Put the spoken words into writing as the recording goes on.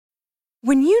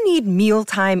When you need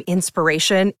mealtime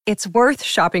inspiration, it's worth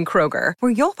shopping Kroger,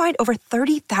 where you'll find over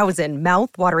 30,000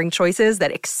 mouth-watering choices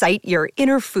that excite your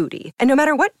inner foodie. And no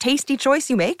matter what tasty choice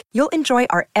you make, you'll enjoy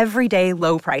our everyday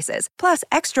low prices, plus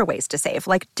extra ways to save,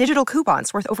 like digital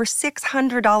coupons worth over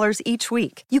 $600 each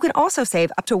week. You can also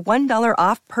save up to $1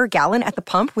 off per gallon at the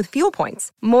pump with fuel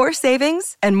points. More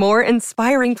savings and more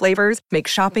inspiring flavors make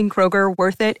shopping Kroger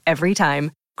worth it every time.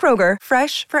 Kroger,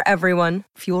 fresh for everyone.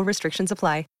 Fuel restrictions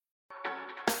apply.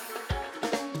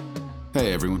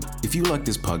 Hey everyone, if you like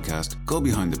this podcast, go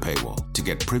behind the paywall to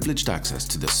get privileged access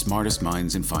to the smartest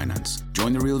minds in finance.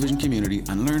 Join the Real Vision community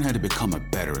and learn how to become a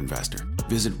better investor.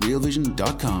 Visit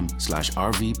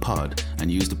realvision.com/RVPod and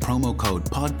use the promo code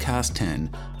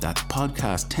PODCAST10, that's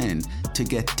PODCAST10, to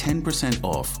get 10%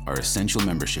 off our essential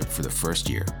membership for the first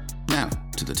year. Now,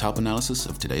 to the top analysis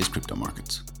of today's crypto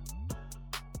markets.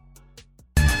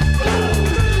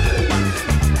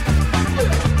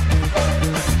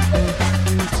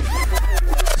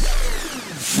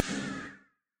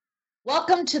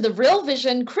 Welcome to the Real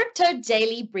Vision Crypto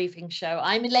Daily Briefing Show.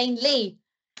 I'm Elaine Lee,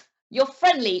 your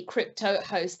friendly crypto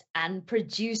host and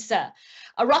producer.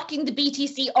 Rocking the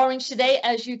BTC orange today,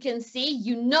 as you can see.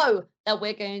 You know that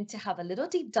we're going to have a little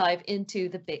deep dive into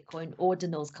the Bitcoin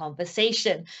Ordinals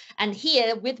conversation. And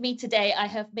here with me today, I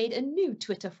have made a new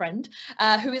Twitter friend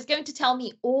who is going to tell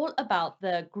me all about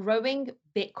the growing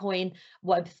Bitcoin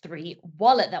Web3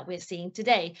 wallet that we're seeing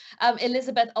today.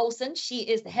 Elizabeth Olson, she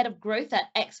is the head of growth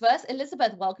at Xverse.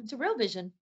 Elizabeth, welcome to Real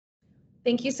Vision.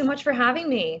 Thank you so much for having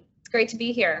me. It's great to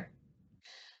be here.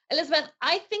 Elizabeth,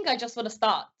 I think I just want to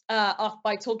start off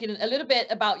by talking a little bit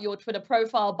about your Twitter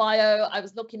profile bio. I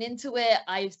was looking into it.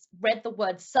 I've read the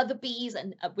word Sotheby's,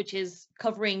 and which is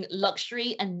covering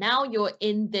luxury. And now you're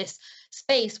in this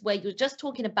space where you're just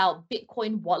talking about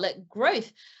Bitcoin wallet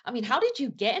growth. I mean, how did you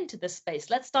get into this space?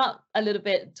 Let's start a little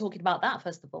bit talking about that,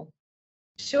 first of all.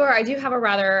 Sure. I do have a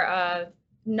rather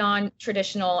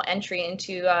non-traditional entry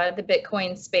into the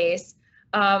Bitcoin space.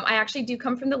 I actually do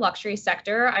come from the luxury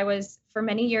sector. I was for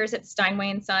many years at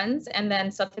Steinway & Sons and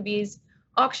then Sotheby's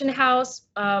auction house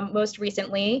most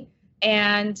recently.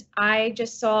 And I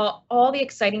just saw all the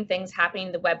exciting things happening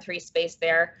in the Web3 space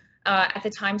there. At the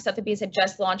time, Sotheby's had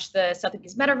just launched the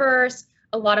Sotheby's Metaverse.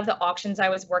 A lot of the auctions I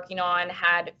was working on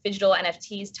had digital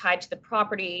NFTs tied to the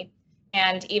property.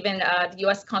 And even the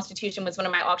US Constitution was one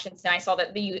of my auctions, and I saw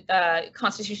that the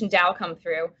Constitution DAO come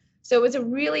through. So it was a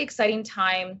really exciting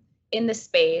time in the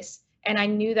space, and I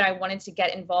knew that I wanted to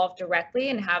get involved directly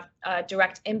and have a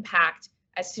direct impact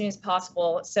as soon as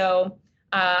possible. So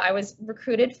I was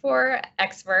recruited for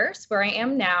Xverse, where I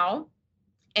am now,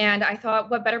 and I thought,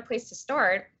 what better place to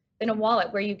start than a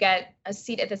wallet where you get a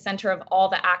seat at the center of all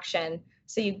the action.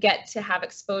 So you get to have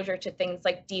exposure to things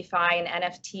like DeFi and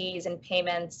NFTs and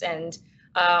payments and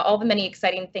all the many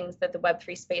exciting things that the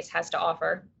Web3 space has to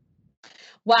offer.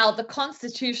 Wow, the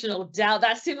constitutional DAO,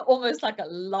 that seemed almost like a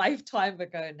lifetime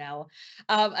ago now.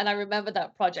 And I remember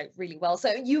that project really well.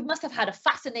 So you must have had a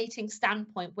fascinating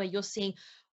standpoint where you're seeing,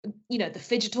 you know, the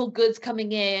digital goods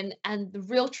coming in and the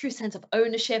real true sense of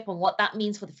ownership and what that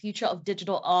means for the future of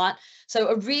digital art. So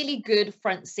a really good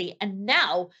front seat. And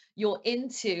now you're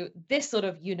into this sort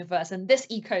of universe and this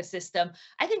ecosystem.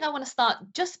 I think I want to start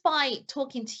just by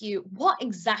talking to you. What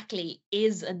exactly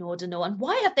is an ordinal and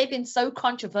why have they been so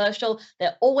controversial?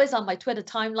 They're always on my Twitter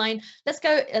timeline. Let's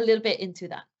go a little bit into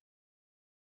that.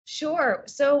 Sure.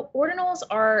 So ordinals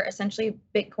are essentially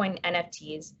Bitcoin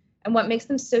NFTs. And what makes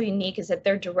them so unique is that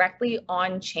they're directly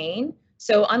on chain.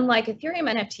 So unlike Ethereum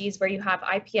NFTs where you have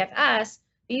IPFS,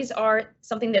 these are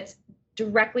something that's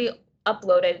directly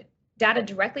uploaded, data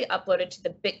directly uploaded to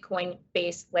the Bitcoin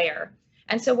base layer.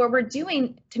 And so what we're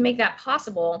doing to make that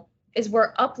possible is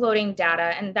we're uploading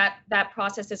data, and that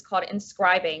process is called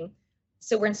inscribing.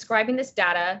 So we're inscribing this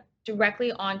data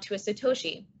directly onto a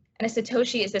Satoshi. And a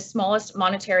Satoshi is the smallest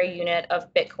monetary unit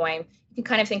of Bitcoin. You can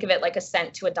kind of think of it like a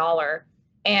cent to a dollar.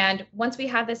 And once we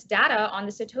have this data on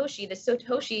the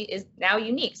Satoshi is now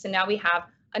unique. So now we have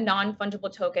a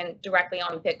non-fungible token directly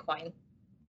on Bitcoin.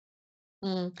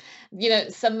 You know,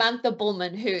 Samantha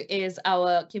Bullman, who is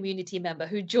our community member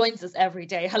who joins us every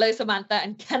day. Hello, Samantha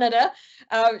in Canada.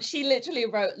 She literally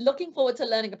wrote, looking forward to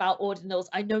learning about ordinals.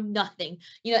 I know nothing.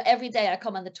 You know, every day I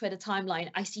come on the Twitter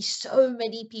timeline, I see so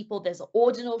many people. There's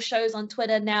ordinal shows on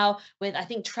Twitter now with, I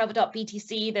think,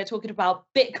 Trevor.btc. They're talking about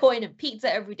Bitcoin and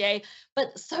pizza every day.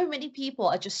 But so many people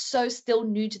are just so still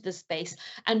new to the space.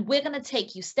 And we're going to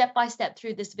take you step by step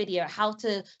through this video, how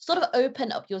to sort of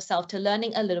open up yourself to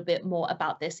learning a little bit more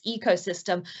about this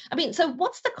ecosystem. I mean, so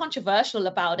what's the controversial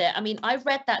about it? I mean, I've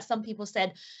read that some people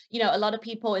said, a lot of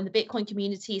people in the Bitcoin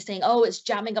community saying, oh, it's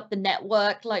jamming up the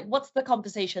network. Like, what's the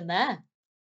conversation there?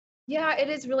 Yeah, it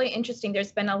is really interesting.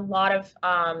 There's been a lot of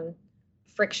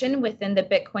friction within the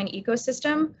Bitcoin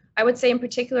ecosystem. I would say in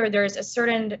particular, there's a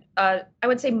certain, I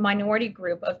would say, minority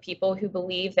group of people who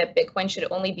believe that Bitcoin should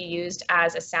only be used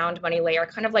as a sound money layer,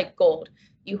 kind of like gold.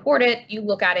 You hoard it, you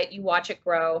look at it, you watch it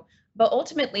grow. But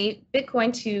ultimately,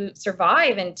 Bitcoin, to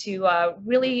survive and to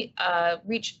really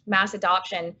reach mass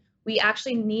adoption, we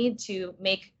actually need to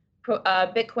make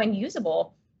Bitcoin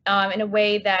usable in a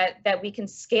way that we can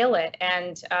scale it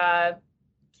and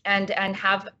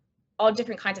have all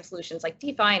different kinds of solutions like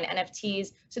DeFi and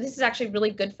NFTs. So this is actually really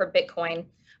good for Bitcoin.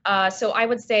 So I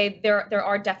would say there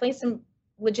are definitely some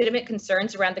legitimate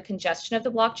concerns around the congestion of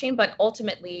the blockchain, but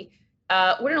ultimately,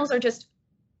 ordinals are just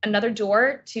another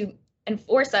door to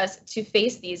enforce us to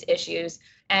face these issues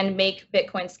and make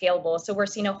Bitcoin scalable. So we're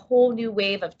seeing a whole new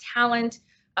wave of talent.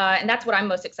 And that's what I'm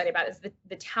most excited about, is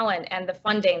the talent and the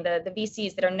funding, the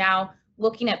VCs that are now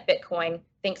looking at Bitcoin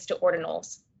thanks to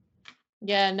ordinals.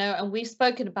 Yeah, no, and we've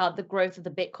spoken about the growth of the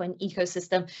Bitcoin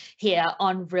ecosystem here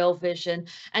on Real Vision.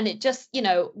 And it just,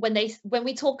 when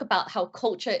we talk about how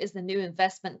culture is the new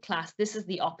investment class, this is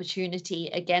the opportunity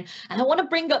again. And I want to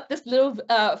bring up this little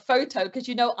photo because,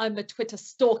 I'm a Twitter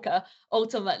stalker,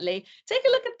 ultimately. Take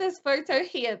a look at this photo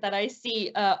here that I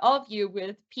see of you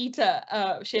with Peter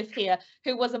Schiff here,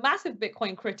 who was a massive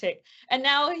Bitcoin critic. And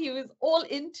now he was all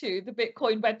into the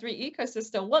Bitcoin Web3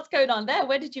 ecosystem. What's going on there?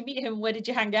 Where did you meet him? Where did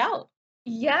you hang out?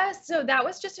 Yes, so that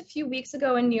was just a few weeks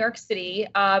ago in New York City.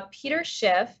 Peter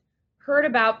Schiff heard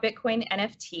about Bitcoin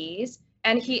NFTs,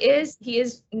 and he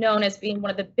is known as being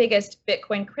one of the biggest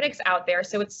Bitcoin critics out there.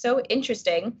 So it's so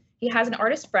interesting. He has an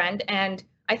artist friend, and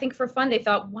I think for fun, they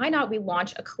thought, why not we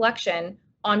launch a collection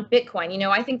on Bitcoin?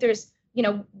 I think there's,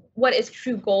 what is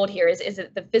true gold here? Is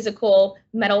it the physical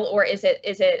metal, or is it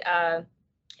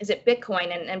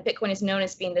Bitcoin? And Bitcoin is known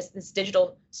as being this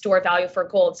digital store of value for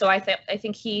gold. So I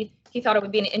think he thought it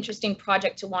would be an interesting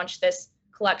project to launch this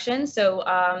collection.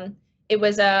 So it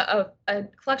was a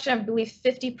collection of, I believe,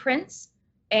 50 prints,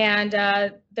 and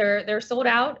they're sold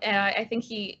out. I think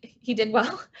he did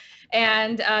well,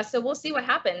 and so we'll see what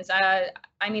happens.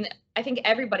 I mean, I think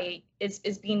everybody is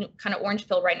being kind of orange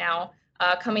pilled right now,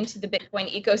 coming to the Bitcoin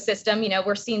ecosystem.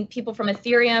 We're seeing people from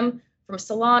Ethereum, from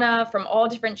Solana, from all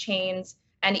different chains,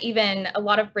 and even a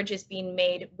lot of bridges being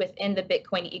made within the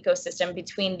Bitcoin ecosystem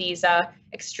between these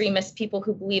extremist people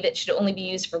who believe it should only be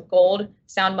used for gold,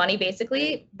 sound money,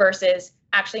 basically, versus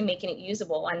actually making it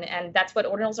usable. And that's what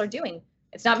ordinals are doing.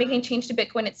 It's not making a change to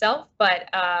Bitcoin itself, but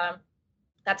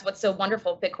that's what's so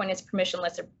wonderful. Bitcoin is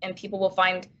permissionless, and people will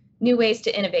find new ways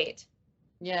to innovate.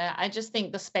 Yeah, I just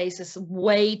think the space is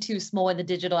way too small in the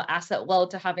digital asset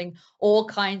world to having all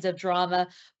kinds of drama.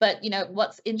 But,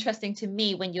 what's interesting to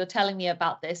me when you're telling me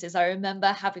about this is I remember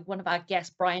having one of our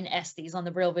guests, Brian Estes, on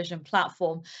the Real Vision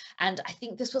platform. And I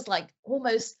think this was like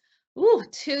almost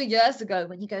 2 years ago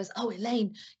when he goes, oh,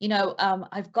 Elaine,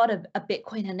 I've got a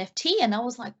Bitcoin NFT. And I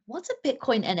was like, what's a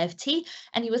Bitcoin NFT?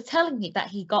 And he was telling me that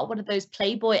he got one of those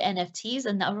Playboy NFTs.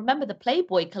 And I remember the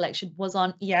Playboy collection was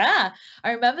on. Yeah,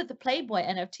 I remember the Playboy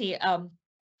NFT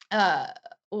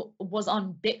was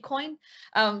on Bitcoin.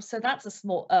 So that's a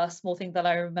small thing that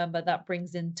I remember that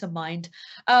brings into mind.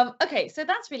 Okay, so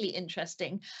that's really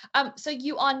interesting. So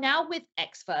you are now with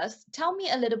Xverse. Tell me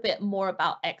a little bit more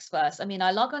about Xverse. I mean,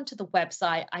 I log onto the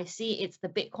website. I see it's the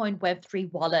Bitcoin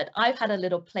Web3 wallet. I've had a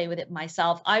little play with it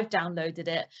myself. I've downloaded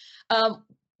it.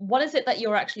 What is it that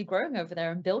you're actually growing over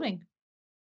there and building?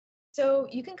 So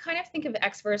you can kind of think of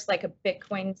Xverse like a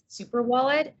Bitcoin super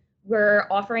wallet. We're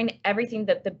offering everything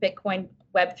that the Bitcoin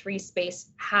Web3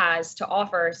 space has to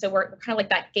offer. So we're kind of like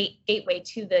that gateway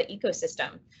to the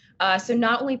ecosystem. So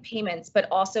not only payments, but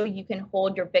also you can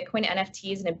hold your Bitcoin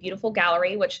NFTs in a beautiful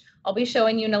gallery, which I'll be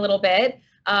showing you in a little bit.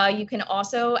 You can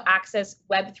also access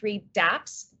Web3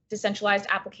 dApps, decentralized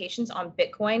applications on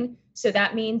Bitcoin. So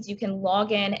that means you can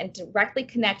log in and directly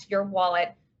connect your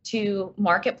wallet to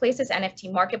marketplaces,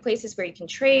 NFT marketplaces, where you can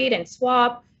trade and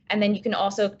swap. And then you can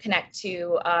also connect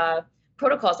to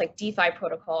protocols like DeFi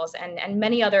protocols and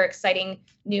many other exciting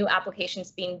new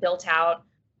applications being built out.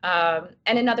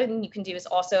 And another thing you can do is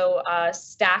also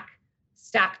stack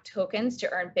tokens to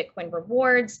earn Bitcoin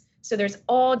rewards. So there's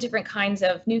all different kinds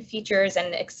of new features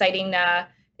and exciting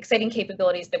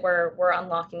capabilities that we're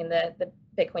unlocking in the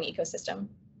Bitcoin ecosystem.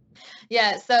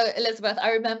 Yeah, so Elizabeth,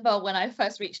 I remember when I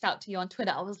first reached out to you on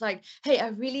Twitter, I was like, hey, I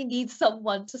really need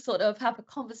someone to sort of have a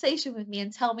conversation with me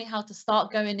and tell me how to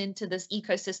start going into this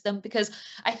ecosystem, because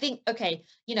I think, okay,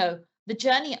 the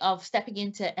journey of stepping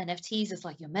into NFTs is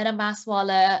like your MetaMask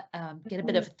wallet, get a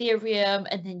bit of Ethereum,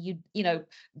 and then you know,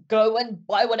 go and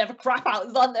buy whatever crap out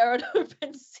is on there on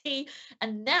OpenSea.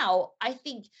 And now I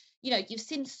think, you know, you've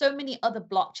seen so many other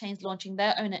blockchains launching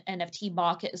their own NFT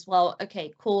market as well.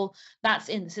 Okay, cool. That's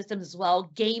in the systems as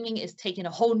well. Gaming is taking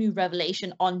a whole new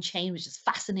revelation on chain, which is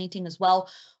fascinating as well.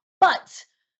 But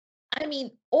I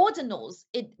mean, Ordinals,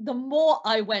 the more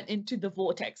I went into the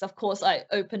vortex, of course, I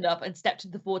opened up and stepped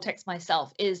into the vortex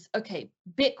myself, is, okay,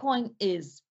 Bitcoin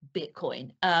is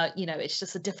Bitcoin. You know, it's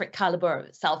just a different caliber of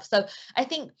itself. So I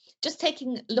think just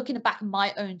looking back at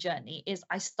my own journey is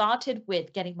I started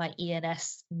with getting my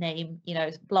ENS name, you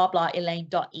know, blah, blah,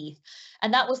 Elaine.eth.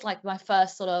 And that was like my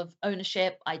first sort of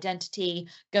ownership, identity,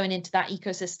 going into that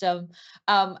ecosystem.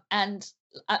 And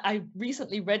I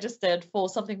recently registered for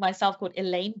something myself called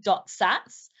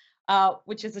Elaine.sats,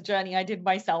 which is a journey I did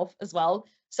myself as well.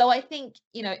 So I think,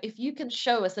 you know, if you can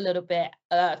show us a little bit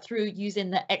through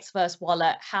using the Xverse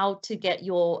wallet, how to get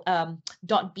your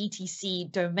 .btc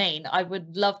domain, I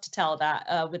would love to tell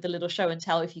that with a little show and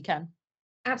tell if you can.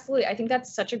 Absolutely. I think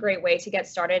that's such a great way to get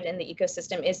started in the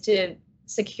ecosystem, is to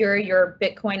secure your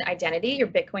Bitcoin identity, your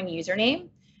Bitcoin username.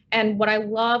 And what I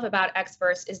love about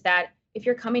Xverse is that if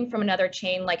you're coming from another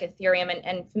chain like Ethereum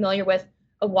and familiar with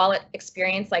a wallet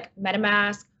experience like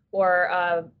MetaMask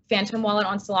or Phantom Wallet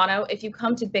on Solana, if you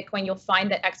come to Bitcoin, you'll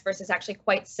find that Xverse is actually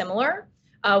quite similar.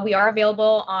 We are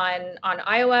available on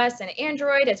iOS and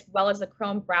Android, as well as the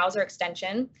Chrome browser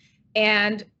extension.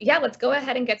 And yeah, let's go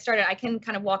ahead and get started. I can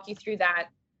kind of walk you through that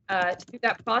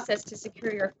process to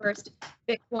secure your first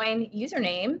Bitcoin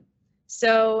username.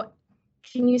 So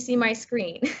can you see my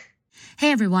screen?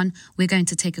 Hey everyone, we're going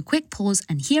to take a quick pause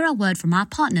and hear a word from our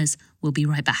partners. We'll be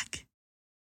right back.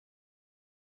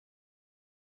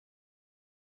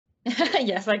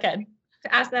 Yes, I can.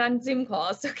 To ask that on Zoom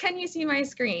calls. So can you see my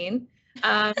screen?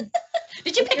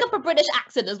 Did you pick up a British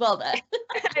accent as well there?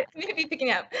 Maybe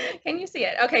picking up. Can you see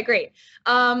it? Okay, great.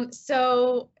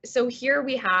 So here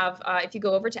we have, if you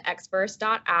go over to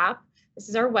xverse.app, this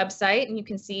is our website, and you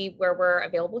can see where we're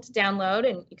available to download,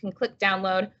 and you can click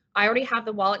download. I already have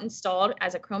the wallet installed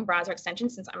as a Chrome browser extension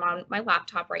since I'm on my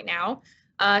laptop right now.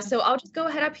 So I'll just go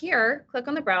ahead up here, click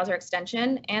on the browser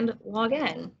extension, and log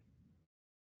in.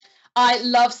 I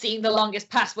love seeing the longest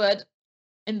password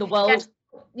in the world.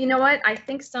 You know what? I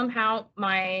think somehow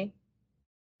I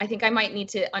think I might need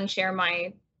to unshare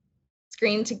my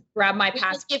screen to grab my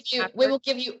password. We will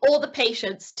give you all the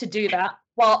patience to do that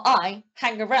while I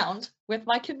hang around with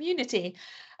my community.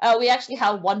 We actually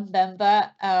have one member.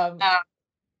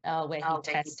 Where he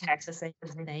tests to say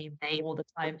his name all the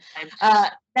time.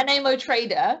 Nemo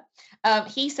Trader,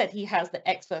 he said he has the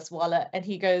Xverse wallet, and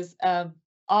he goes,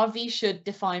 RV should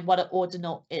define what an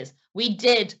ordinal is. We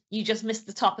did. You just missed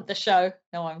the top of the show.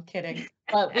 No, I'm kidding.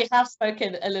 But we have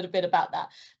spoken a little bit about that.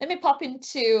 Let me pop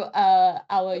into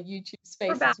our YouTube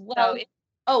space as well.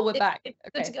 We're back. Okay.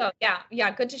 Good to go.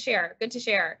 Yeah. Good to share.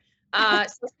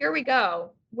 So here we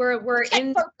go. We're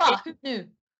in. Who knew?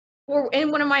 We're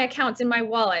in one of my accounts in my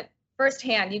wallet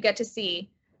firsthand. You get to see.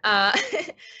 So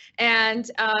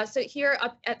here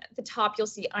up at the top, you'll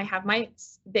see I have my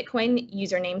Bitcoin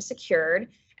username secured.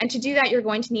 And to do that, you're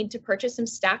going to need to purchase some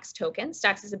Stacks tokens.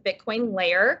 Stacks is a Bitcoin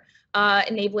layer,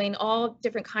 enabling all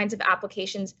different kinds of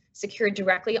applications secured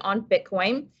directly on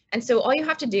Bitcoin. And so all you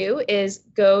have to do is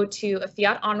go to a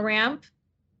fiat on-ramp.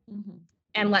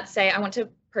 And let's say I want to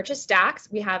purchase Stacks.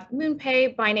 We have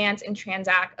MoonPay, Binance, and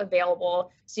Transact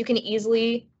available. So you can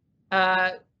easily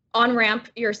on-ramp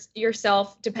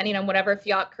yourself depending on whatever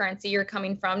fiat currency you're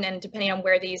coming from, and depending on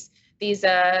where these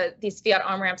fiat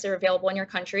on-ramps are available in your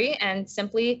country, and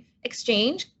simply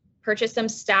exchange, purchase some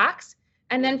Stacks.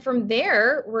 And then from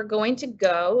there, we're going to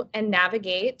go and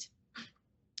navigate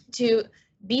to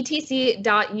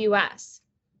btc.us.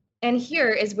 And here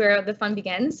is where the fun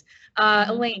begins.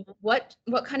 Elaine, what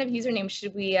kind of username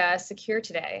should we secure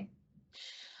today?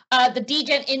 The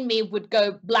degen in me would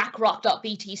go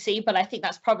blackrock.btc, but I think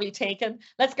that's probably taken.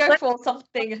 Let's go for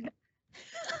something.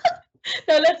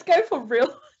 No, let's go for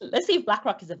real. Let's see if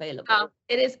BlackRock is available.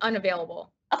 It is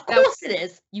unavailable. Of course it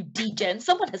is, you degen.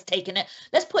 Someone has taken it.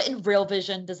 Let's put in Real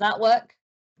Vision. Does that work?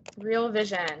 Real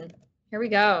Vision. Here we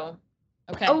go.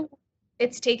 Okay. Oh,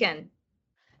 it's taken.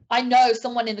 I know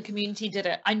someone in the community did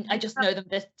it. I just know them.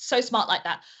 They're so smart like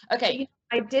that. Okay.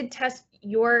 I did test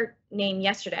your name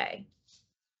yesterday.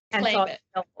 And Claim it.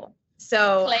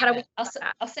 So Claim how do we?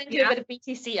 I'll send you a bit of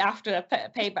BTC after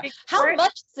payback. How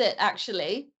much is it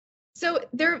actually? So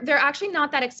they're actually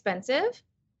not that expensive.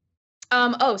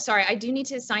 Oh, sorry. I do need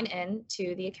to sign in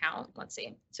to the account. Let's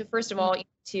see. So first of all, you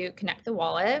need to connect the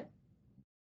wallet.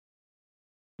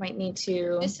 Might need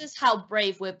to. This is how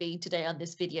brave we're being today on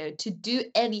this video, to do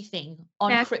anything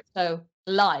on crypto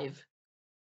live.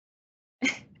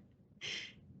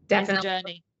 Definitely. It's a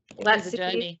journey. Let's It's a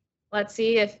journey. Let's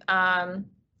see if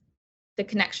the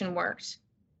connection worked.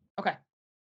 Okay.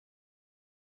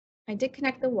 I did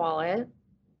connect the wallet.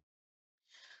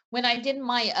 When I did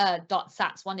my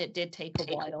 .sats one, it did take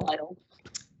a while.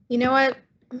 You know what?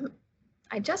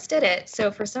 I just did it.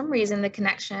 So for some reason, the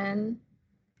connection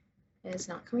is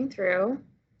not coming through.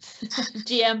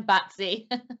 GM Batsy.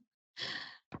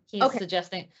 He's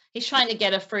suggesting, he's trying to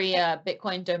get a free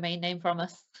Bitcoin domain name from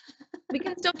us. We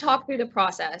can still talk through the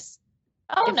process.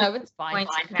 Oh, no, it's fine.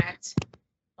 Connect.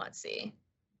 Let's see.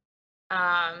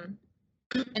 And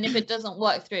if it doesn't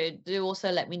work through, do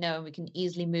also let me know and we can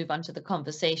easily move on to the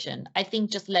conversation. I think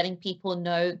just letting people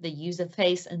know the user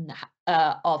face and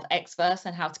of Xverse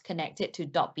and how to connect it to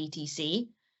 .btc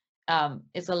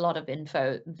is a lot of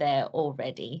info there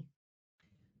already.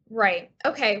 Right.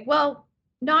 Okay. Well,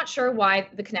 not sure why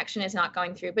the connection is not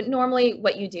going through, but normally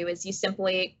what you do is you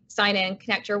simply sign in,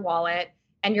 connect your wallet,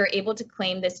 and you're able to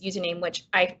claim this username, which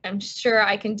I'm sure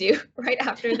I can do right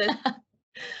after this.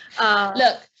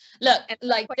 Look,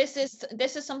 like this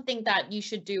is something that you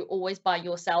should do always by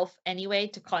yourself anyway,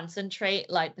 to concentrate,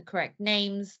 like the correct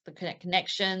names, the correct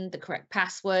connection, the correct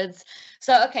passwords.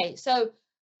 So, okay, so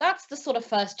that's the sort of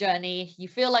first journey. You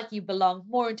feel like you belong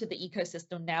more into the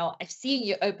ecosystem now. I've seen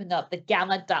you open up the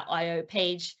gamma.io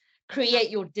page, create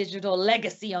your digital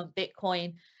legacy on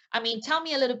Bitcoin. I mean, tell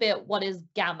me a little bit, what is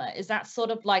Gamma? Is that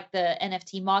sort of like the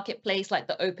NFT marketplace, like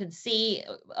the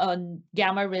OpenSea?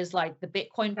 Gamma is like the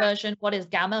Bitcoin version. What is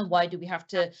Gamma, and why do we have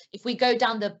to, if we go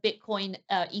down the Bitcoin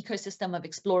ecosystem of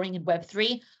exploring in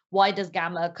Web3, why does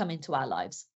Gamma come into our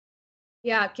lives?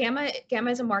 Yeah, Gamma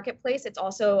is a marketplace. It's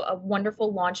also a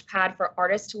wonderful launch pad for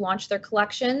artists to launch their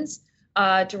collections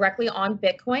directly on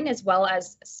Bitcoin, as well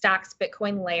as Stack's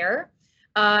Bitcoin layer.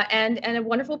 And a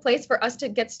wonderful place for us to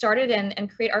get started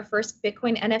and create our first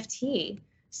Bitcoin NFT.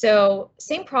 So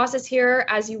same process here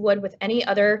as you would with any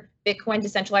other Bitcoin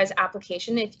decentralized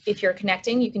application. If you're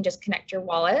connecting, you can just connect your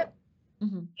wallet.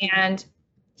 Mm-hmm. And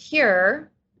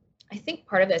here, I think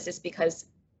part of this is because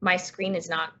my screen is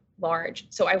not large.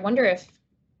 So I wonder if...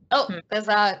 there's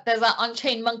our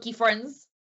Unchained Monkey friends.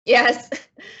 Yes.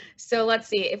 So let's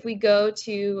see. If we go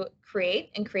to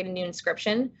create and create a new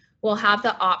inscription, we'll have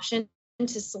the option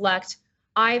to select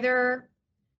either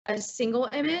a single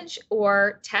image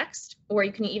or text, or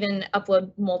you can even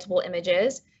upload multiple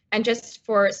images. And just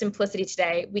for simplicity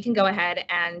today, we can go ahead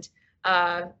and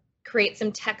create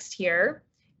some text here.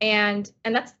 And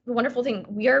that's the wonderful thing.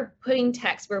 We are putting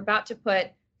text. We're about to put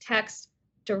text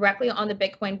directly on the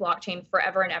Bitcoin blockchain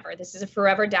forever and ever. This is a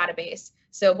forever database.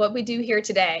 So what we do here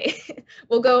today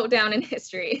will go down in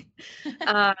history.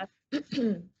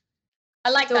 I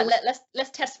like that. Let's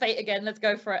test fate again. Let's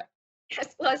go for it.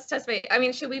 Yes, let's test fate. I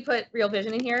mean, should we put Real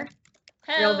Vision in here?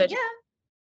 Hell, Real Vision.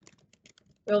 Yeah.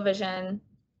 Real Vision.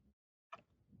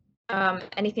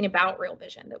 Anything about Real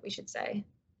Vision that we should say?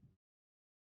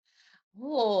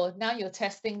 Oh, now you're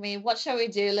testing me. What shall we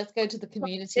do? Let's go to the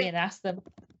community and ask them.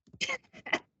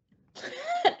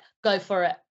 Go for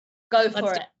it. Go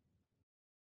for it.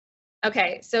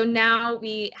 Okay, so now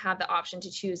we have the option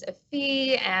to choose a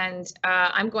fee, and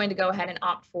I'm going to go ahead and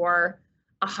opt for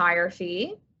a higher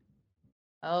fee.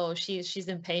 Oh, she's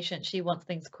impatient. She wants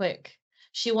things quick.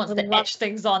 She wants to etch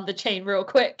things on the chain real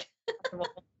quick.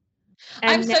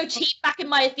 I'm so cheap. Back in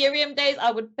my Ethereum days,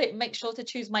 I would make sure to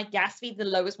choose my gas fee the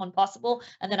lowest one possible,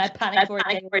 and then I panic for a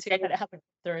day or two that it hasn't come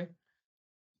through.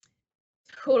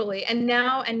 Totally. And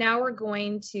now we're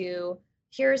going to,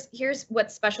 here's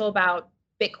what's special about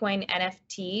Bitcoin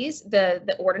NFTs,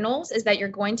 the Ordinals, is that you're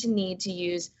going to need to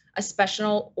use a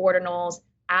special Ordinals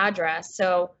address.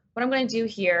 So what I'm going to do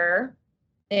here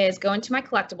is go into my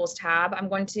collectibles tab. I'm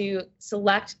going to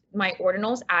select my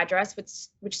Ordinals address,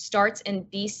 which starts in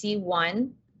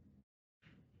BC1.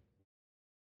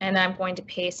 And I'm going to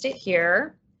paste it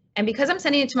here. And because I'm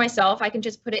sending it to myself, I can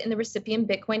just put it in the recipient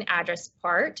Bitcoin address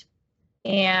part.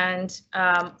 And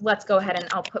let's go ahead and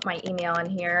I'll put my email in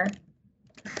here.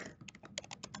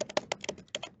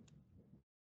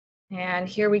 And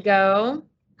here we go.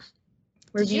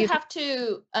 Did you have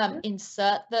to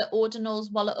insert the Ordinals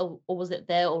wallet, or was it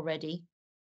there already?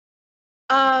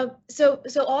 So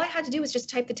all I had to do was just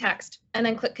type the text and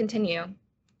then click continue.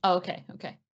 Oh, okay.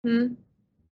 And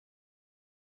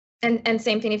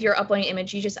same thing, if you're uploading an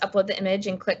image, you just upload the image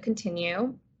and click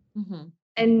continue. Mm-hmm.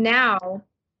 And now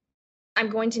I'm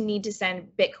going to need to send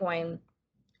Bitcoin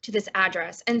to this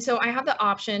address. And so I have the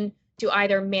option to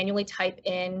either manually type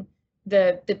in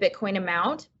the Bitcoin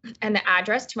amount and the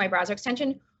address to my browser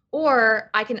extension, or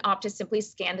I can opt to simply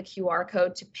scan the QR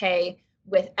code to pay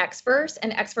with Xverse,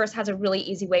 and Xverse has a really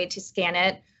easy way to scan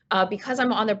it. Because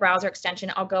I'm on the browser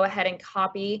extension, I'll go ahead and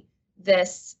copy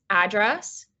this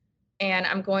address, and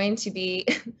I'm going to be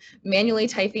manually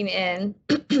typing in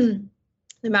the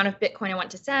amount of Bitcoin I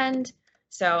want to send.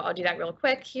 So I'll do that real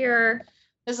quick here.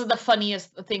 This is the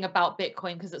funniest thing about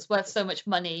Bitcoin because it's worth so much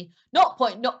money. Not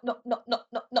point, not.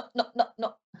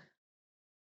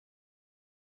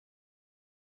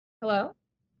 Hello?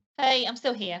 Hey, I'm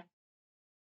still here.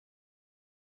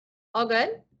 All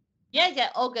good? Yeah,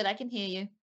 all good. I can hear you.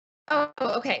 Oh,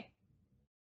 okay.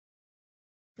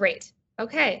 Great.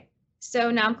 Okay.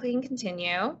 So now I'm clicking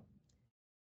continue.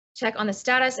 Check on the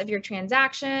status of your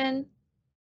transaction.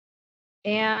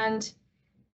 And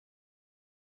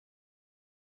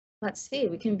let's see,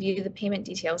 we can view the payment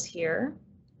details here.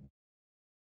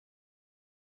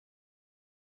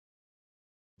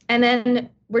 And then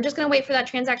we're just going to wait for that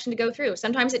transaction to go through.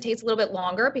 Sometimes it takes a little bit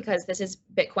longer because this is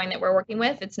Bitcoin that we're working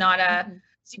with. It's not a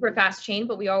super fast chain,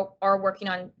 but we are working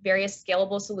on various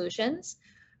scalable solutions.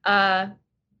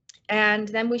 And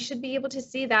then we should be able to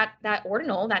see that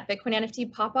ordinal, that Bitcoin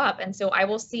NFT pop up. And so I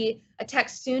will see a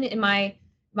text soon in my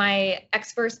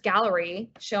Xverse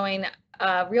gallery showing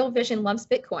Real Vision loves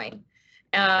Bitcoin.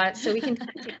 So we can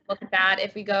kind of take a look at that.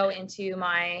 If we go into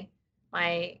my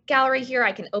gallery here,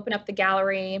 I can open up the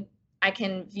gallery. I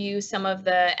can view some of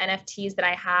the NFTs that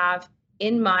I have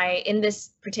in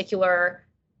this particular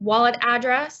wallet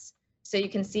address. So you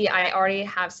can see I already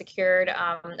have secured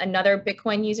another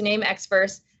Bitcoin username,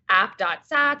 Xverse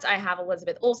app.sats. I have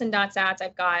Elizabeth Olson.sats.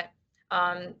 I've got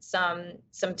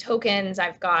some tokens.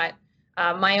 I've got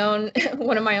my own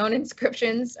one of my own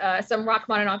inscriptions, some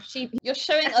Rachmaninoff sheep. You're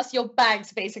showing us your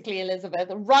bags basically, Elizabeth.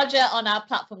 Roger on our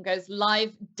platform goes,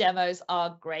 live demos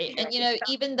are great. And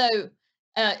even though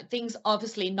things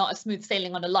obviously not as smooth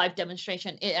sailing on a live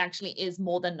demonstration, it actually is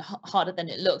more than harder than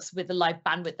it looks with the live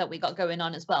bandwidth that we got going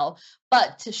on as well.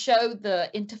 But to show the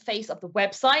interface of the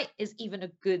website is even a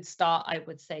good start, I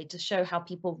would say, to show how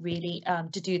people really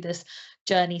to do this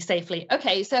journey safely.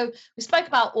 Okay, so we spoke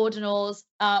about ordinals.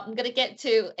 I'm going to get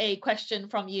to a question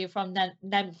from you from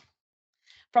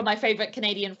my favorite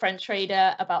Canadian friend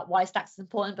trader about why stacks is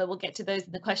important, but we'll get to those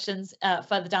in the questions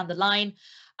further down the line.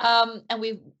 And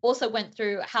we also went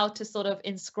through how to sort of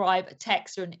inscribe a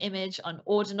text or an image on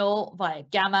Ordinal via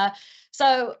Gamma.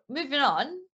 So moving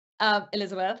on,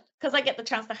 Elizabeth, because I get the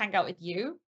chance to hang out with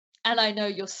you, and I know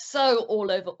you're so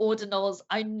all over Ordinals.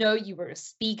 I know you were a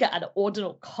speaker at an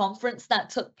Ordinal conference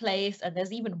that took place, and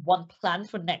there's even one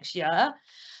planned for next year.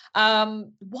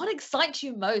 What excites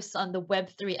you most on the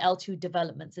Web3 L2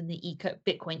 developments in the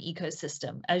Bitcoin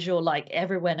ecosystem as you're like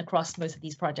everywhere and across most of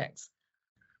these projects?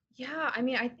 Yeah, I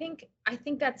mean, I think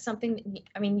that's something,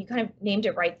 I mean, you kind of named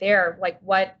it right there. Like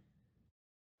what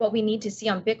we need to see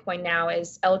on Bitcoin now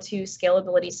is L2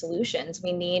 scalability solutions.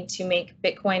 We need to make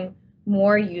Bitcoin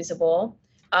more usable.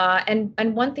 And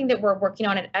one thing that we're working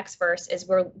on at Xverse is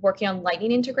we're working on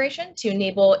Lightning integration to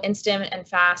enable instant and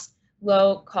fast,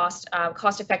 low cost,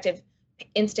 cost-effective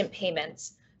instant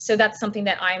payments. So that's something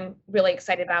that I'm really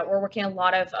excited about. We're working on a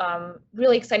lot of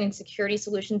really exciting security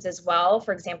solutions as well.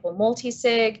 For example,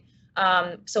 multi-sig.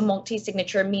 So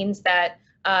multi-signature means that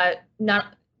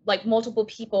not like multiple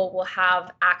people will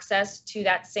have access to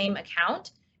that same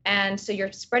account. And so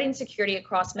you're spreading security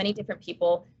across many different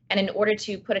people. And in order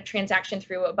to put a transaction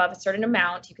through above a certain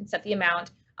amount, you can set the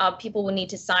amount, people will need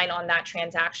to sign on that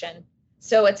transaction.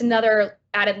 So it's another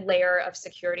added layer of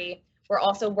security. We're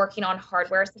also working on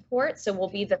hardware support. So we'll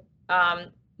be the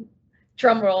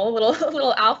drum roll, a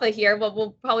little alpha here, but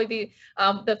we'll probably be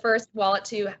the first wallet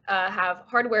to have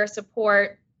hardware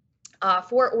support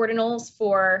for ordinals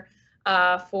for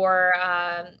the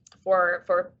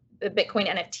Bitcoin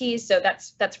NFTs. So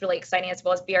that's really exciting, as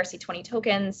well as BRC20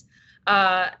 tokens.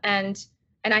 And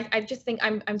I just think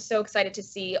I'm so excited to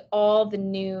see all the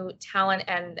new talent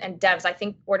and devs. I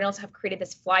think Ordinals have created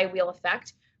this flywheel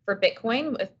effect for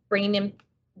Bitcoin, with bringing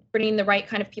the right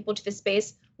kind of people to the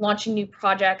space, launching new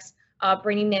projects,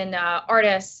 bringing in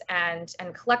artists and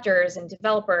collectors and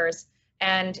developers,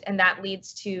 and that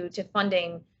leads to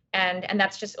funding. And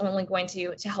that's just only going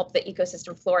to help the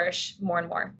ecosystem flourish more and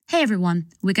more. Hey everyone,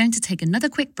 we're going to take another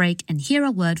quick break and hear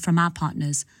a word from our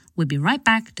partners. We'll be right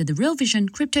back to the Real Vision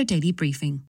Crypto Daily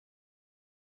Briefing.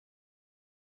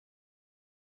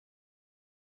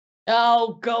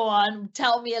 Oh, go on.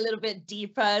 Tell me a little bit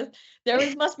deeper.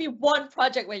 Must be one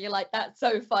project where you're like, that's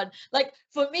so fun. Like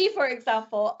for me, for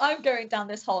example, I'm going down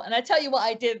this hole, and I tell you what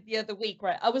I did the other week,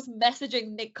 right? I was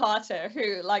messaging Nick Carter,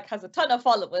 who like has a ton of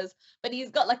followers, but he's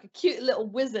got like a cute little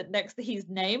wizard next to his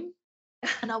name.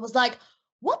 And I was like,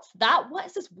 what's that? What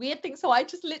is this weird thing? So I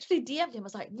just literally DM'd him. I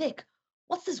was like, Nick,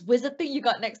 what's this wizard thing you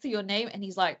got next to your name? And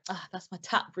he's like, that's my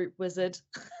Taproot wizard.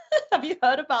 Have you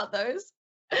heard about those?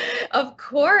 Of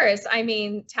course. I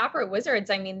mean, Taproot wizards.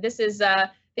 I mean, this is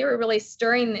they were really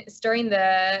stirring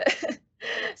the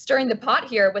stirring the pot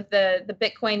here with the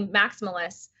Bitcoin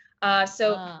maximalists.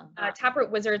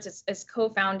 Taproot Wizards is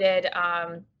co-founded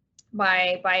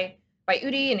by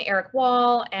Udi and Eric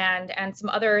Wall and some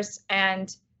others.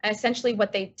 And essentially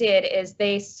what they did is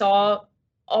they saw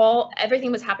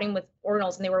everything was happening with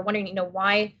ordinals, and they were wondering,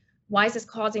 why is this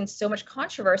causing so much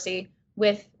controversy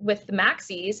with the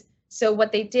maxis? So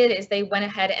what they did is they went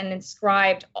ahead and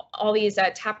inscribed all these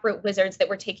Taproot wizards that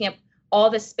were taking up all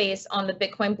the space on the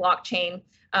Bitcoin blockchain.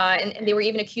 And they were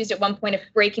even accused at one point of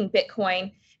breaking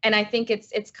Bitcoin. And I think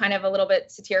it's kind of a little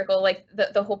bit satirical. Like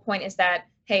the whole point is that,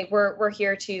 hey, we're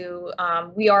here to,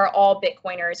 we are all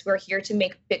Bitcoiners. We're here to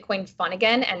make Bitcoin fun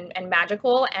again and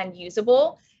magical and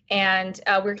usable. And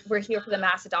we're here for the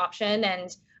mass adoption.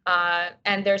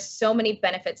 And there's so many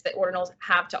benefits that ordinals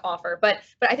have to offer. But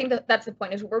I think that's the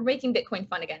point, is we're making Bitcoin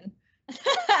fun again.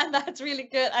 That's really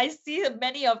good. I see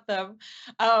many of them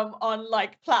on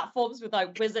like platforms with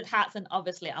like wizard hats, and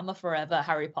obviously I'm a forever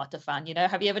Harry Potter fan.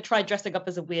 Have you ever tried dressing up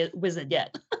as a wizard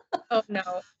yet? Oh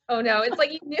no, it's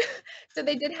like so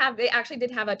they actually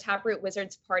did have a Taproot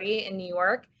Wizards party in New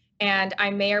York, and I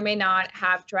may or may not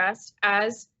have dressed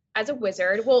as a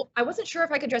wizard. Well, I wasn't sure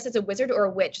if I could dress as a wizard or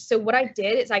a witch. So what I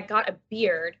did is I got a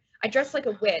beard. I dressed like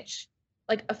a witch,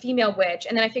 like a female witch,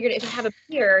 and then I figured if I have a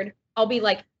beard, I'll be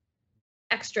like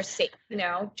extra safe,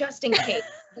 just in case.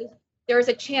 There is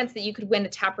a chance that you could win the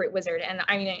Taproot Wizard. And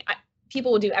I mean,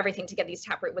 people will do everything to get these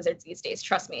Taproot Wizards these days,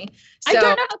 trust me. So, I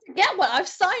don't know how to get one. I've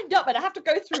signed up and I have to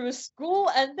go through a school,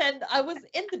 and then I was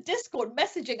in the Discord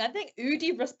messaging. I think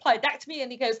Udi replied back to me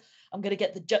and he goes, I'm going to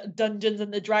get the Dungeons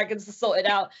and the Dragons to sort it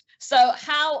out. So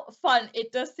how fun.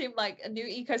 It does seem like a new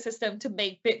ecosystem to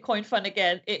make Bitcoin fun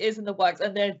again. It is in the works,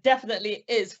 and there definitely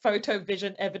is photo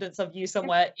vision evidence of you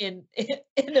somewhere in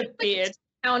a beard.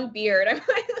 Beard.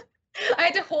 I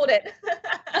had to hold it.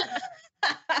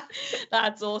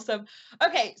 That's awesome.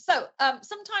 Okay, so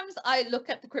sometimes I look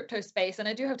at the crypto space, and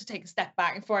I do have to take a step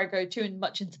back before I go too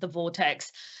much into the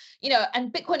vortex.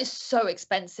 And Bitcoin is so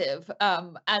expensive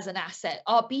as an asset.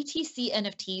 Are BTC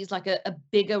NFTs like a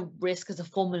bigger risk as a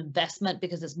form of investment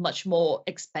because it's much more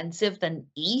expensive than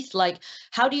ETH? Like,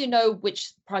 how do you know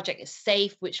which project is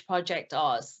safe, which project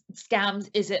are scams?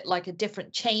 Is it like a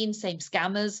different chain, same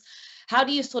scammers? How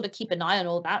do you sort of keep an eye on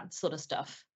all that sort of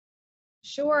stuff?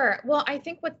 Sure. Well, I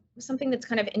think something that's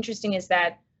kind of interesting is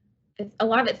that a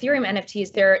lot of Ethereum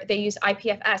NFTs, they use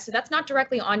IPFS, so that's not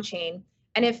directly on chain.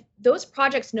 And if those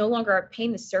projects no longer are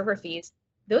paying the server fees,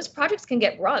 those projects can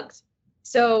get rugged.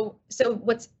 So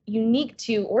what's unique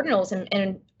to Ordinals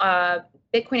and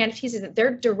Bitcoin NFTs is that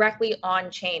they're directly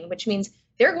on chain, which means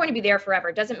they're going to be there forever.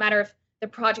 It doesn't matter if the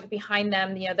project behind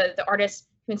them, the artist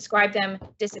who inscribed them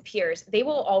disappears. They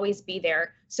will always be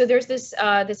there. So there's this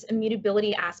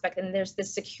immutability aspect, and there's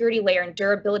this security layer and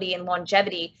durability and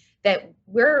longevity that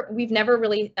we've never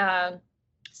really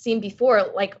seen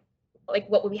before, like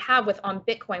what we have on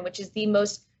Bitcoin, which is the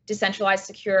most decentralized,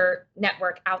 secure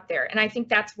network out there. And I think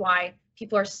that's why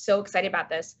people are so excited about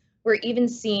this. We're even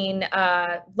seeing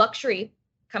luxury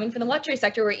coming from the luxury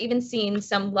sector. We're even seeing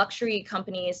some luxury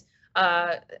companies,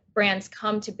 brands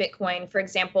come to Bitcoin. For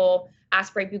example,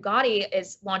 Asprey Bugatti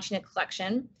is launching a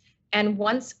collection. And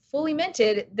once fully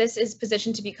minted, this is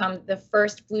positioned to become the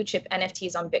first blue chip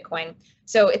NFTs on Bitcoin.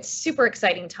 So it's super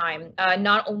exciting time,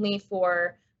 not only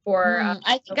for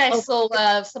I think I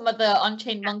saw some of the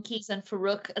on-chain monkeys and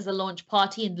Farouk as a launch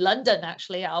party in London,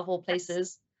 actually, out of all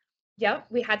places. Yeah,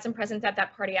 we had some presence at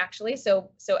that party, actually. So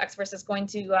Xverse is going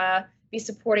to be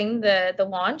supporting the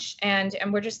launch, and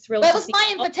we're just thrilled. Where was my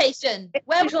invitation?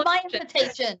 Where was my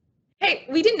invitation? Hey,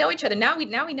 we didn't know each other. Now we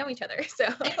know each other. So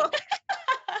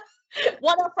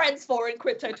what are friends for in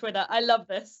crypto Twitter? I love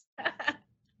this.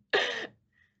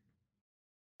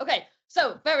 Okay,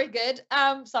 so very good.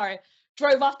 Sorry.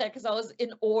 Drove off there because I was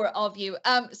in awe of you.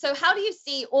 So how do you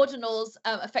see Ordinals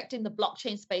affecting the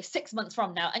blockchain space 6 months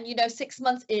from now? And 6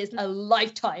 months is a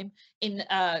lifetime in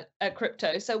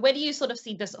crypto. So where do you sort of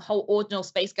see this whole Ordinal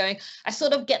space going? I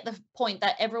sort of get the point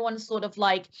that everyone's sort of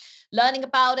like learning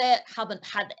about it, haven't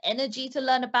had energy to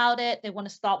learn about it. They want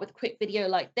to start with a quick video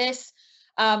like this.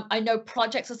 I know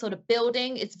projects are sort of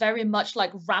building. It's very much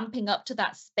like ramping up to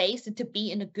that space and to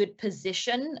be in a good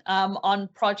position on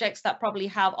projects that probably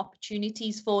have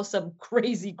opportunities for some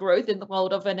crazy growth in the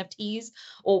world of NFTs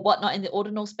or whatnot in the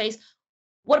Ordinal space.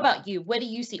 What about you? Where do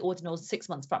you see Ordinals 6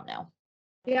 months from now?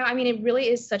 Yeah, I mean, it really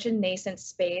is such a nascent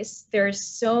space. There's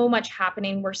so much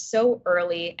happening. We're so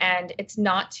early, and it's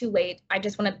not too late. I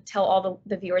just want to tell all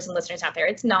the viewers and listeners out there,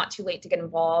 it's not too late to get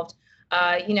involved.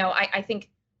 I think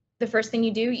the first thing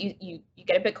you do, you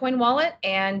get a Bitcoin wallet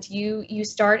and you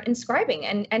start inscribing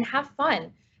and have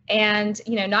fun. And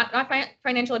not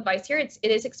financial advice here. It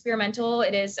is experimental.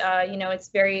 It is it's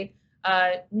very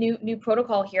new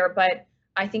protocol here, but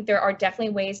I think there are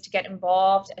definitely ways to get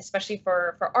involved, especially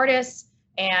for artists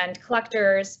and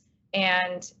collectors,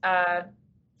 and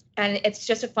it's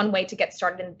just a fun way to get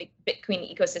started in the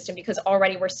Bitcoin ecosystem, because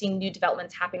already we're seeing new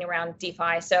developments happening around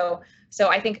DeFi. So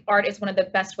I think art is one of the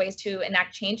best ways to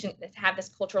enact change and have this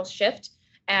cultural shift.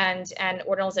 And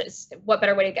Ordinals is what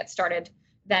better way to get started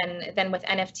than with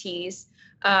NFTs.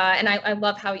 And I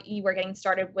love how you were getting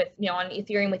started with on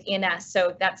Ethereum with ENS.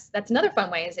 So that's another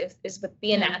fun way is with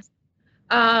BNS.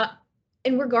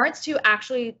 In regards to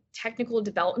actually technical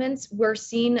developments, we're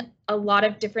seeing a lot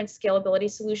of different scalability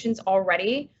solutions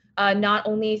already, not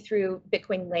only through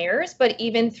Bitcoin layers, but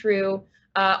even through,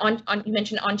 you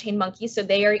mentioned On-Chain Monkey. So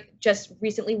they are just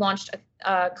recently launched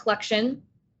a collection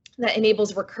that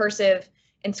enables recursive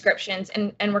inscriptions.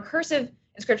 And recursive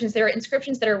inscriptions, there are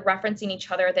inscriptions that are referencing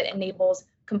each other that enables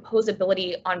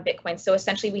composability on Bitcoin. So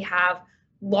essentially we have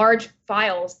large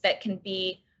files that can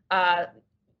be,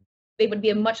 they would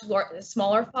be a much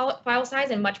smaller file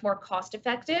size and much more cost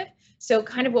effective. So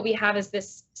kind of what we have is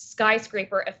this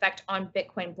skyscraper effect on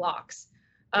Bitcoin blocks.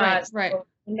 Right. So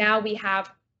now we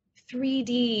have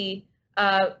 3D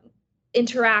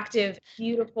interactive,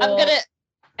 beautiful.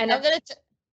 I'm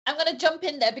gonna jump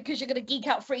in there because you're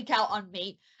gonna freak out on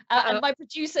me. And my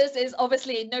producers is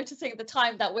obviously noticing at the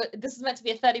time that this is meant to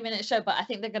be a 30-minute show, but I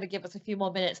think they're going to give us a few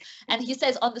more minutes. And he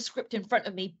says on the script in front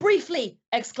of me, briefly, !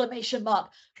 Biggest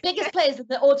players in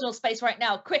the ordinal space right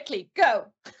now, quickly, go.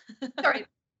 Sorry,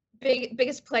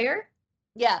 biggest player?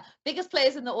 Yeah, biggest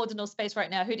players in the ordinal space right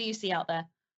now. Who do you see out there?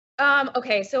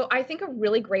 Okay, so I think a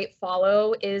really great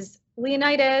follow is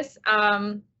Leonidas.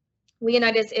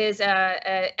 Leonidas is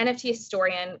a NFT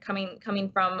historian coming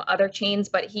from other chains,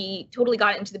 but he totally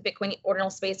got into the Bitcoin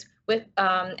ordinal space with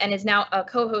and is now a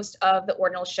co-host of the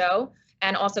Ordinal Show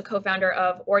and also co-founder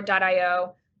of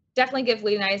Ord.io. Definitely give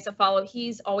Leonidas a follow.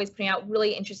 He's always putting out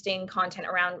really interesting content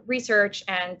around research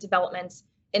and developments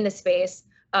in the space.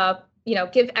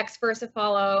 Give Xverse a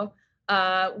follow.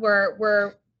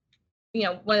 We're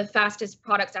one of the fastest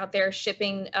products out there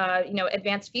shipping,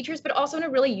 advanced features, but also in a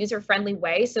really user-friendly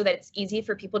way so that it's easy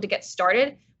for people to get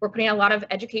started. We're putting out a lot of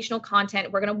educational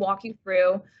content. We're going to walk you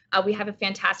through. We have a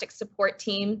fantastic support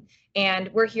team,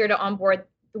 and we're here to onboard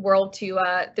the world to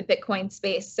the Bitcoin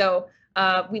space. So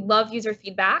we love user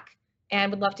feedback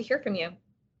and would love to hear from you.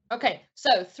 Okay,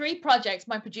 so 3 projects.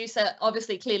 My producer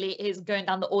obviously clearly is going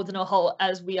down the ordinal hole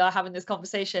as we are having this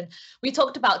conversation. We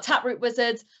talked about Taproot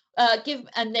Wizards,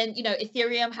 and then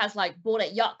Ethereum has like Bored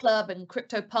at Yacht Club and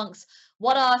CryptoPunks.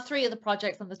 What are 3 of the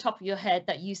projects on the top of your head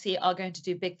that you see are going to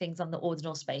do big things on the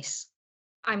ordinal space?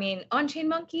 I mean, On-Chain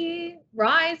Monkey,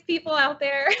 Rise, people out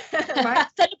there. Right?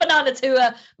 Send a banana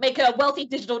to make a wealthy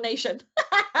digital nation.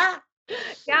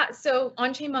 Yeah, so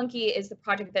On-Chain Monkey is the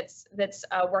project that's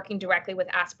working directly with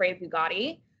Asprey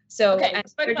Bugatti. So okay,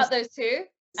 spoke about those 2,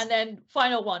 and then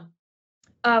final one.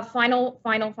 Final.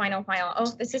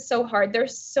 Oh, this is so hard.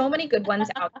 There's so many good ones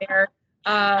out there.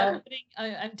 I'm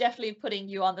definitely putting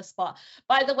you on the spot.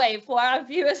 By the way, for our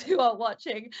viewers who are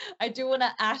watching, I do want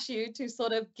to ask you to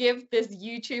sort of give this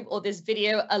YouTube or this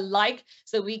video a like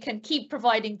so we can keep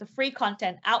providing the free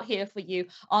content out here for you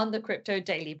on the Crypto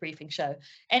Daily Briefing Show.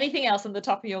 Anything else on the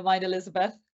top of your mind,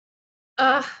 Elizabeth?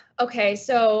 Okay,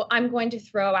 so I'm going to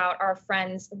throw out our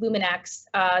friends Luminex.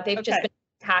 They've just been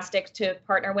fantastic to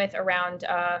partner with around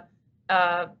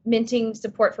minting,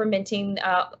 support for minting,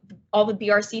 all the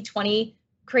BRC20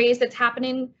 craze that's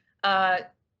happening.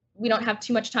 We don't have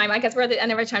too much time. I guess we're at the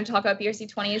end of our time to talk about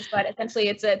BRC20s, but essentially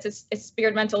it's a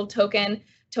experimental token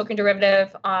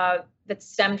derivative that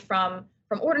stemmed from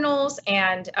Ordinals,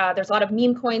 and there's a lot of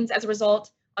meme coins as a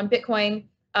result on Bitcoin.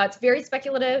 It's very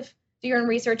speculative. Do your own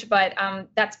research, but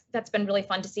that's been really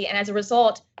fun to see. And as a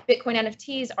result, Bitcoin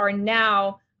NFTs are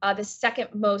now the second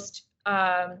most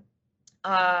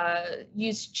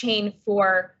used chain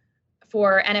for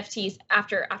NFTs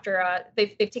after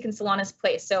they've taken Solana's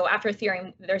place. So after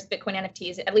Ethereum, there's Bitcoin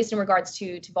NFTs, at least in regards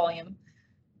to volume.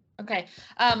 Okay,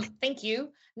 thank you.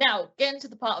 Now, getting to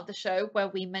the part of the show where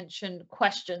we mention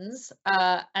questions.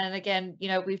 And again,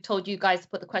 we've told you guys to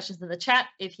put the questions in the chat.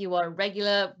 If you are a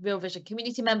regular Real Vision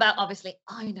community member, obviously,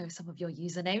 I know some of your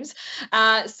usernames.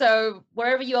 So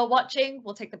wherever you are watching,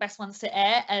 we'll take the best ones to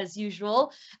air as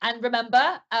usual. And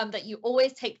remember that you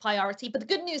always take priority. But the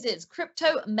good news is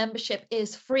crypto membership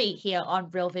is free here on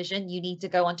Real Vision. You need to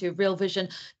go onto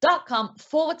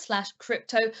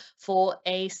realvision.com/crypto for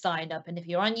a sign up. And if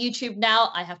you're on YouTube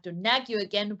now, I have to nag you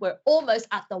again. We're almost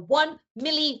at the 1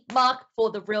 milli mark for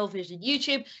the Real Vision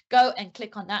YouTube. Go and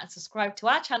click on that and subscribe to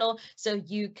our channel so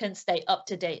you can stay up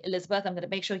to date. Elizabeth, I'm going to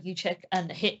make sure you check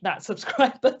and hit that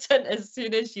subscribe button as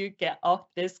soon as you get off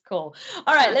this call.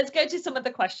 All right, let's go to some of the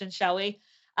questions, shall we?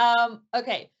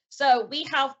 Okay, so we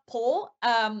have Paul.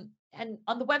 And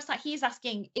on the website, he's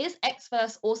asking, is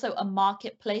Xverse also a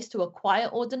marketplace to acquire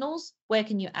ordinals? Where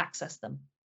can you access them?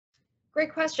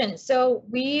 Great question. So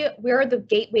we're the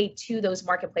gateway to those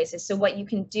marketplaces. So what you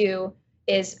can do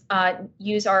is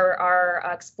use our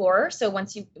Explorer. So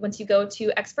once you go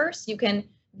to Xverse, you can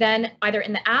then either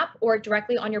in the app or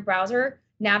directly on your browser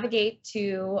navigate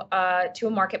to a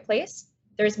marketplace.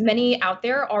 There's many out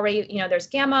there already. There's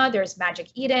Gamma, there's Magic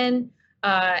Eden,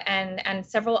 and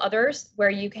several others where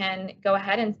you can go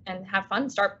ahead and have fun,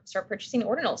 start purchasing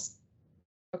ordinals.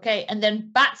 Okay, and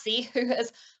then Batsy, who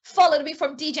has followed me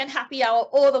from DJ Happy Hour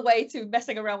all the way to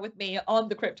messing around with me on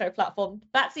the crypto platform.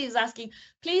 Batsy is asking,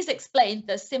 please explain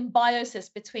the symbiosis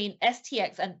between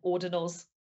STX and ordinals.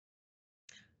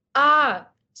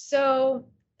 So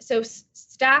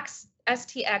Stacks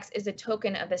STX is a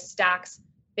token of the Stacks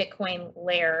Bitcoin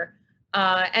layer.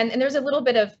 And there's a little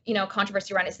bit of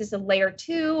controversy around, is this a layer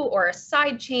 2 or a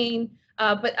side chain?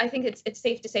 But I think it's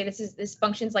safe to say this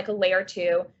functions like a layer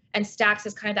 2, and Stacks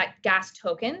is kind of that gas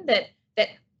token that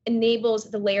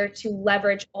enables the layer to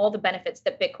leverage all the benefits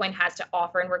that Bitcoin has to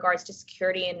offer in regards to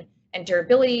security and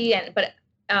durability. But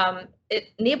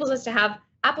it enables us to have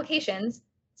applications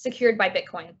secured by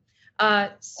Bitcoin.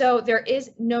 So there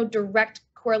is no direct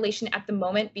correlation at the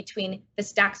moment between the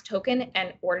Stacks token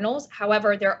and ordinals.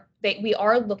 However, we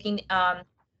are looking.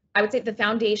 I would say the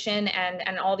foundation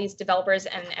and all these developers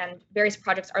and various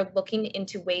projects are looking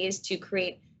into ways to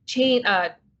create chain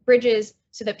bridges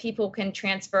so that people can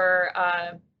transfer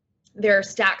their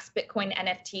Stacks Bitcoin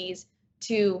NFTs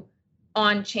to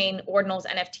on-chain ordinals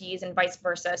NFTs and vice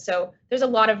versa. So there's a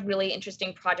lot of really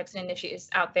interesting projects and initiatives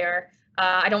out there.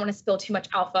 I don't want to spill too much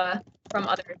alpha from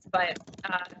others, but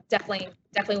definitely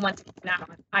one to keep an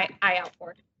eye out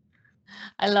for.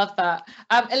 I love that.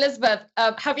 Elizabeth,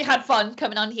 have you had fun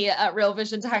coming on here at Real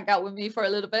Vision to hang out with me for a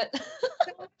little bit?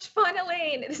 So much fun,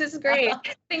 Elaine. This is great.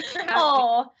 Thanks for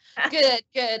having me.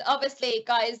 Good. Obviously,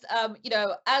 guys,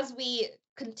 as we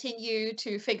continue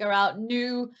to figure out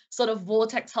new sort of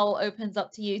vortex hole opens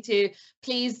up to you too,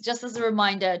 please, just as a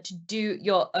reminder, to do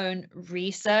your own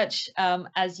research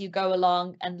as you go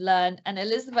along and learn. And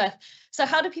Elizabeth, so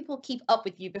how do people keep up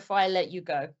with you before I let you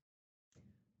go?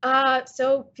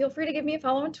 So feel free to give me a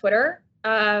follow on Twitter.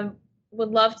 Would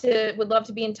love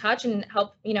to be in touch and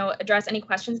help, address any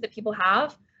questions that people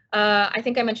have. I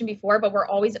think I mentioned before, but we're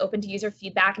always open to user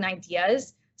feedback and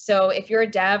ideas. So if you're a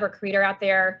dev or creator out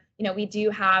there, we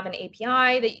do have an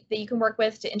API that you can work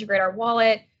with to integrate our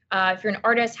wallet. If you're an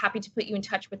artist, happy to put you in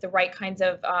touch with the right kinds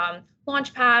of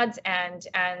launch pads and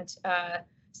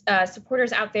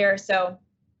supporters out there. So,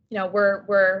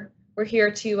 we're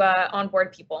here to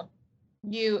onboard people.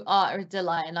 You are a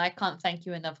delight, and I can't thank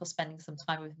you enough for spending some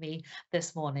time with me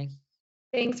this morning.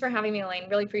 Thanks for having me, Elaine.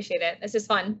 Really appreciate it. This is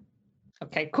fun.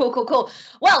 Okay, cool.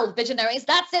 Well, visionaries,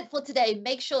 that's it for today.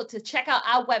 Make sure to check out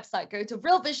our website. Go to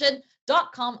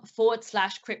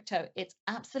realvision.com/crypto. It's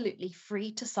absolutely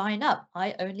free to sign up.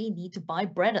 I only need to buy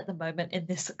bread at the moment in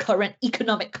this current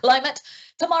economic climate.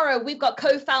 Tomorrow, we've got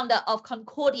co-founder of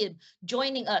Concordian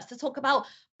joining us to talk about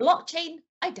blockchain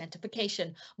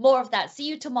identification. More of that. See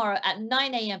you tomorrow at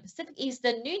 9 a.m. Pacific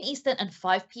Eastern, noon Eastern, and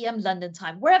 5 p.m. London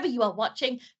time. Wherever you are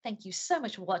watching, thank you so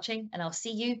much for watching, and I'll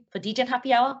see you for DJ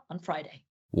Happy Hour on Friday.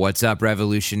 What's up,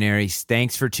 revolutionaries?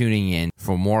 Thanks for tuning in.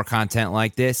 For more content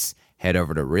like this, head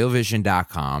over to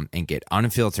realvision.com and get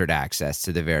unfiltered access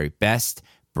to the very best,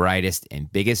 brightest,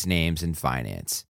 and biggest names in finance.